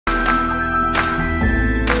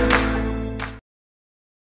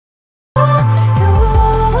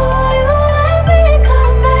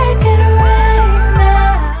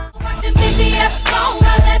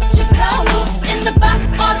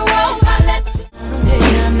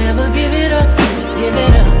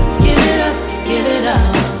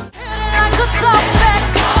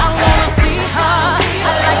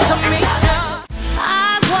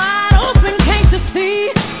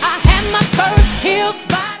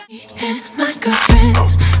And my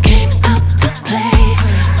girlfriends came out to play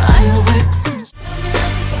fireworks and so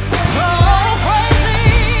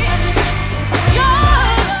crazy.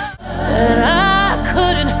 And I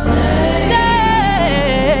couldn't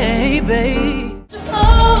stay, babe.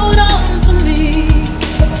 Hold on to me,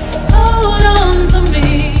 hold on to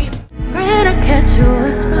me. Pray to catch you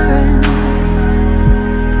whispering.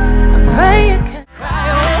 I pray you can cry.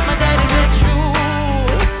 Oh, my daddy said true.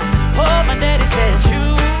 Oh, my daddy said true.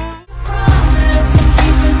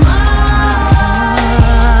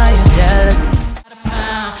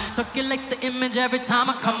 Circulate the image every time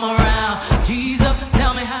I come around. Jesus,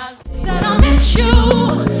 tell me how. Said I miss you,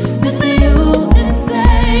 missing you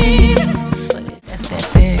insane. That's that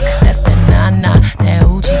big, that's that nana, that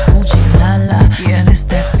oochie coochie la la. Yeah, that's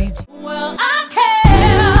that Fiji. Well, I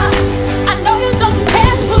care. I know you don't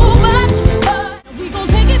care too much, but we gon'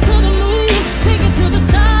 take it to the moon, take it to the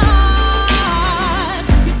stars.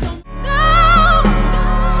 You don't know,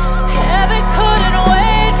 heaven couldn't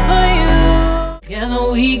wait for you. Together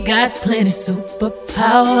we got plenty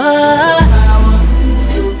superpower.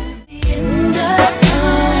 In the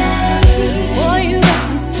time, boy, you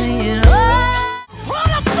got me saying, oh, who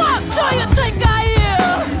the fuck do you think I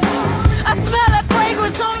am? I smell that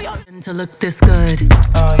fragrance on your. To look this good,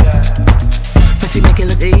 oh yeah, but she make it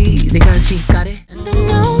look easy cause she got it. And I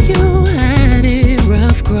know you had it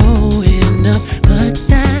rough growing up, but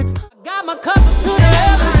that's. I got my cup to the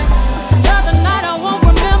heavens. The other night I won't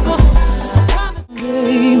remember.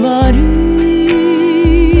 Hey, Maria.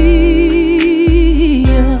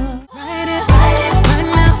 Write it right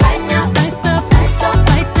now, right now. Right stuff,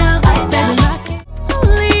 right now. Better lock it.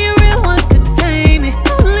 Only a real one could tame it.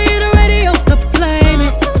 Only the radio could play me.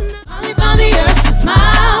 Finally found the earth, she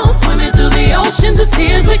smiles. Swimming through the oceans of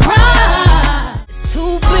tears we cry. It's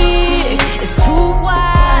too big, it's too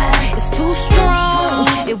wide, it's too strong.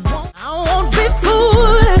 It won't. I won't be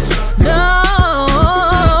foolish, no.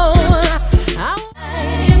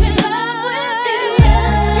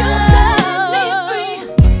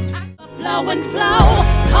 And flow,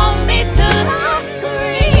 hold me till I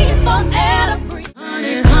scream for air to breathe.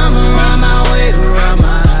 Honey, come around my way, around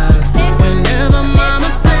my house. Whenever mama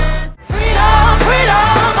says freedom,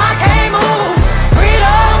 freedom, I can't move.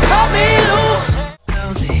 Freedom, cut me loose.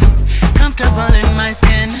 Cozy, comfortable in my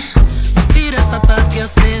skin. My feet up above your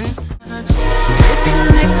sins. If you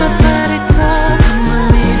make my body talk, I'ma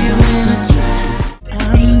leave you in a trap.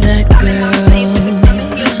 I'm that girl.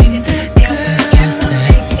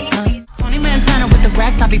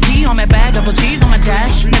 I be P on my bag, double G's on my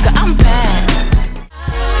dash. Nigga, I'm bad.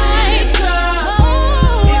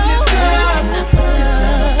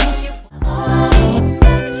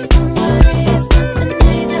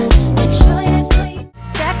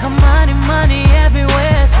 Stack of money, money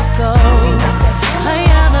everywhere she goes.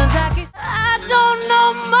 I don't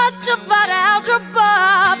know much about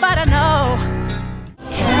algebra, but I know.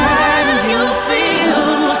 Can you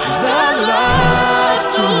feel the love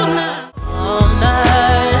tonight?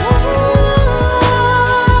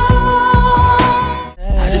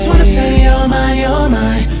 I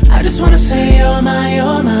just wanna say you're mine,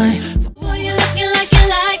 you're mine. Boy, you're looking like you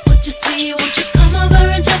like what you see. Won't you come over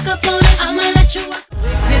and check up on it? I'ma let you walk.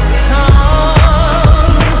 Wicked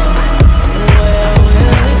tongue, where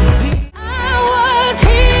will it be? I was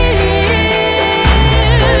here.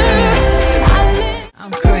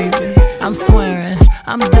 I'm crazy, I'm swearing,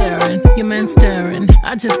 I'm daring. Your man staring,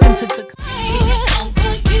 I just entered the.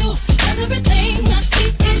 Over you, 'cause everything I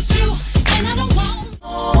see is you, and I don't want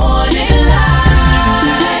morning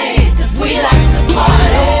light. We like to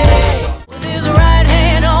party. With his right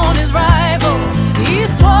hand on his rifle, he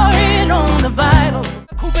swore in on the Bible.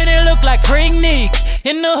 Coopin' it look like Freak Neek.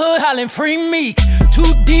 In the hood hollering free Meek.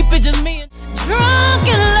 Too deep, it's just me and drunk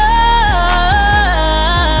in love.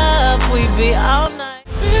 We be all night.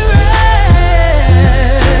 Be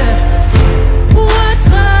ready. What's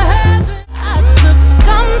gonna happen? I took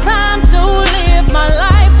some time to live my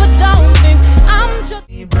life, but don't think I'm just a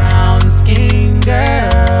brown skin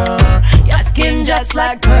girl. Skin just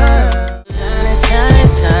like pearl. Shiny, shiny,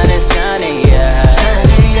 shiny, shiny, yeah.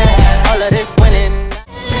 Shiny, yeah. All of this winning.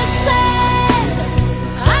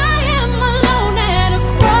 I am alone at a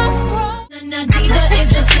crossroads. Nadiva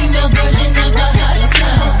is a female version of a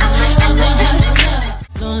hustler.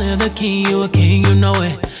 Don't live a king, you a king, you know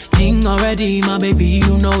it. King already, my baby,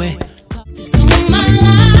 you know it. Some of my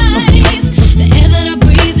life, the air that I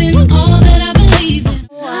breathe in, all that I believe in.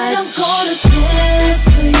 I'm gonna swear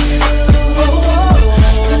to you.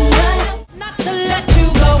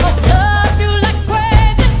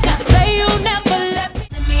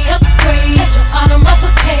 Upgrade your autumn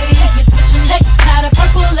uppercase. You're switching necktie to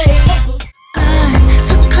purple lace.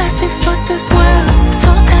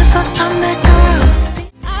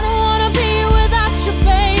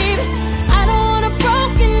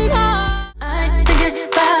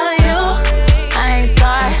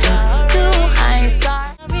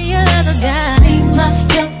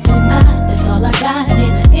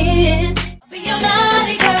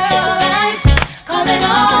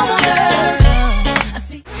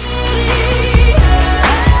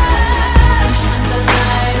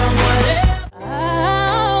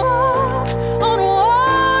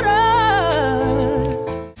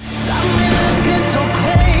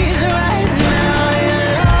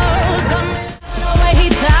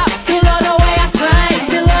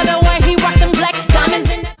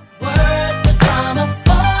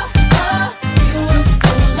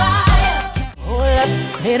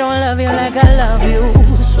 don't love you like I love you.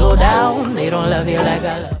 Slow down, they don't love you like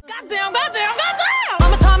I love you. Goddamn, goddamn, goddamn.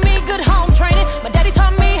 Mama taught me good home training. My daddy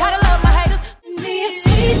taught me how to love my haters. Be a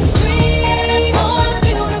sweet dream on a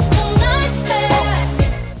beautiful night there.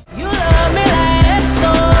 You love me like that, so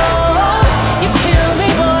you kill me,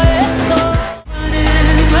 boy, that's so. Running,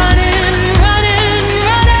 running, running,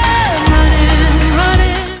 running, running,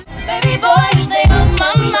 running. Baby boy, you stay on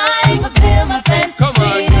my mind, fulfill my fantasy. Come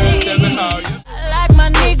on, girl, tell me how you. I like my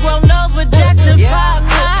Negro nose with Jackson 5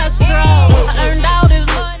 nostrils. I earned all this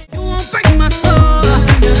money. You won't break my soul.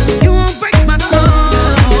 You won't break my soul.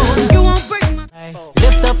 You won't break my soul.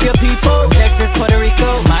 Lift up your people, Texas, Puerto Rico,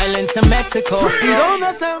 Islands to Mexico. You don't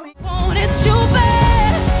mess with me. Wanted you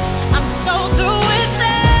bad. I'm so through with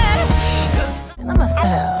that. Feeling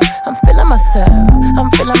myself. I'm feeling myself. I'm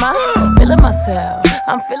feeling myself.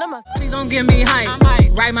 I'm feeling myself. Please don't give me hype.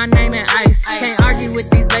 Write my name in ice. Can't argue with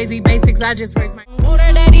these lazy basics. I just raise my.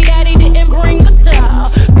 Older daddy didn't bring the towel.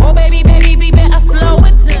 Oh baby, baby, be better, slow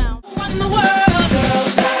it down. Who run the world,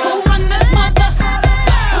 girls? Who run this mother?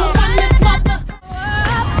 Who run this mother?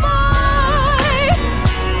 Boy,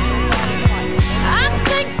 I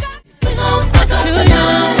think we gon' put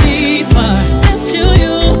you'll see fire. Bet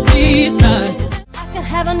you'll see stars. I can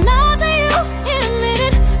have another you in a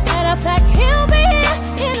minute. Matter of fact, he'll be here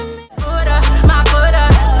in a minute. My foot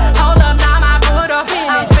up, hold up, now my foot up.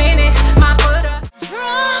 I'm spinning, my foot up.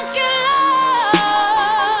 Drunk in love,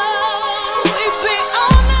 we be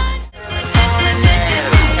all night.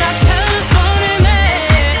 Got California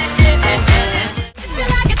man. Feel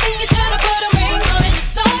like a thing, you should've put a ring on it.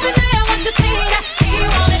 Don't be mad what you think, I see you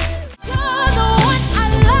on it. You're the one I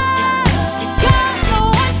love, you're the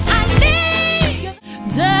one I need.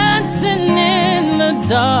 Dancing in the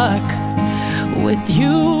dark with you.